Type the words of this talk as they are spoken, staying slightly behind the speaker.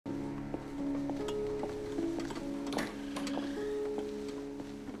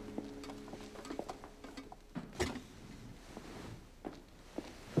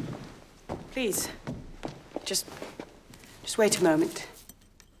Please, just wait a moment.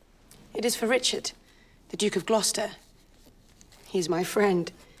 It is for Richard, the Duke of Gloucester. He is my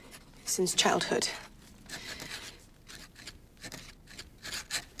friend since childhood.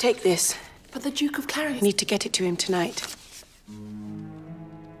 Take this. But the Duke of Clarence... I need to get it to him tonight.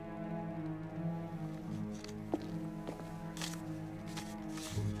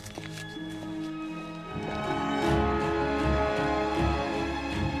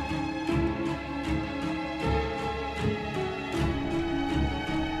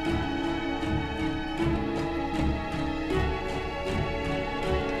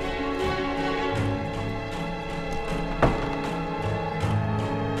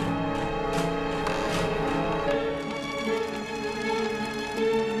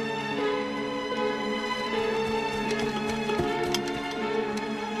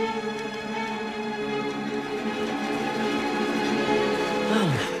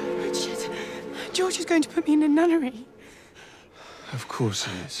 George is going to put me in a nunnery. Of course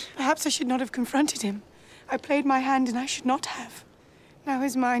he is. Perhaps I should not have confronted him. I played my hand and I should not have. Now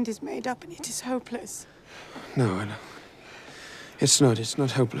his mind is made up and it is hopeless. No, Anna. It's not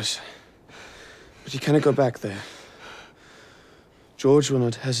hopeless. But you cannot go back there. George will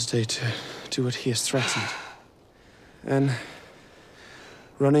not hesitate to do what he has threatened. And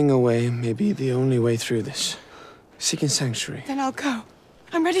running away may be the only way through this. Seeking sanctuary. Then I'll go.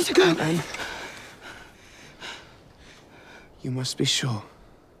 I'm ready to go. And you must be sure.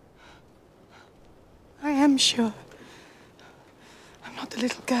 I am sure. I'm not the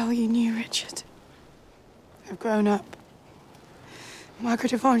little girl you knew, Richard. I've grown up.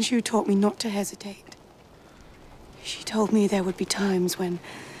 Margaret of Anjou taught me not to hesitate. She told me there would be times when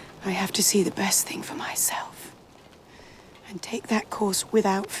I have to see the best thing for myself and take that course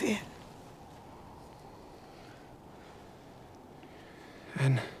without fear.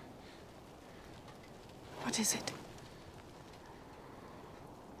 And what is it?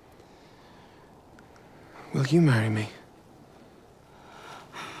 Will you marry me?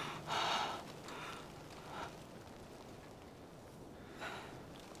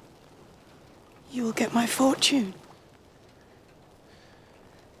 You will get my fortune.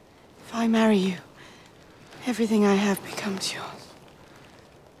 If I marry you, everything I have becomes yours.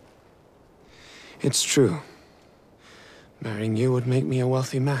 It's true. Marrying you would make me a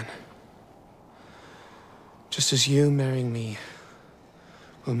wealthy man. Just as you marrying me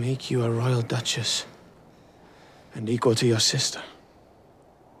will make you a royal duchess and equal to your sister.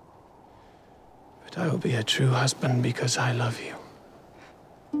 But I will be a true husband because I love you.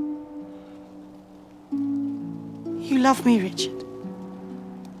 You love me, Richard.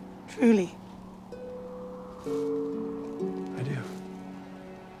 Truly. I do.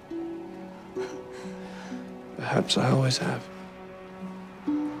 Perhaps I always have.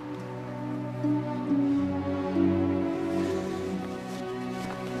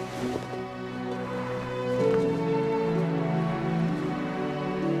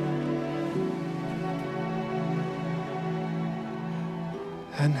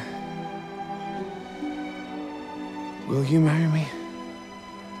 And will you marry me?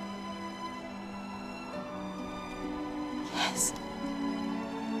 Yes.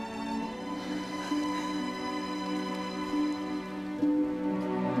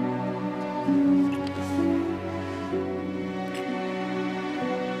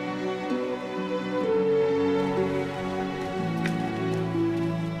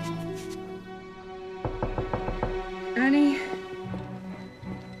 Annie.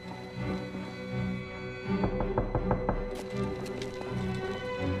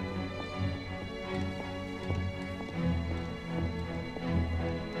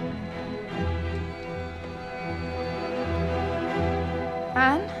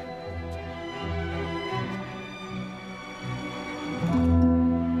 Anne?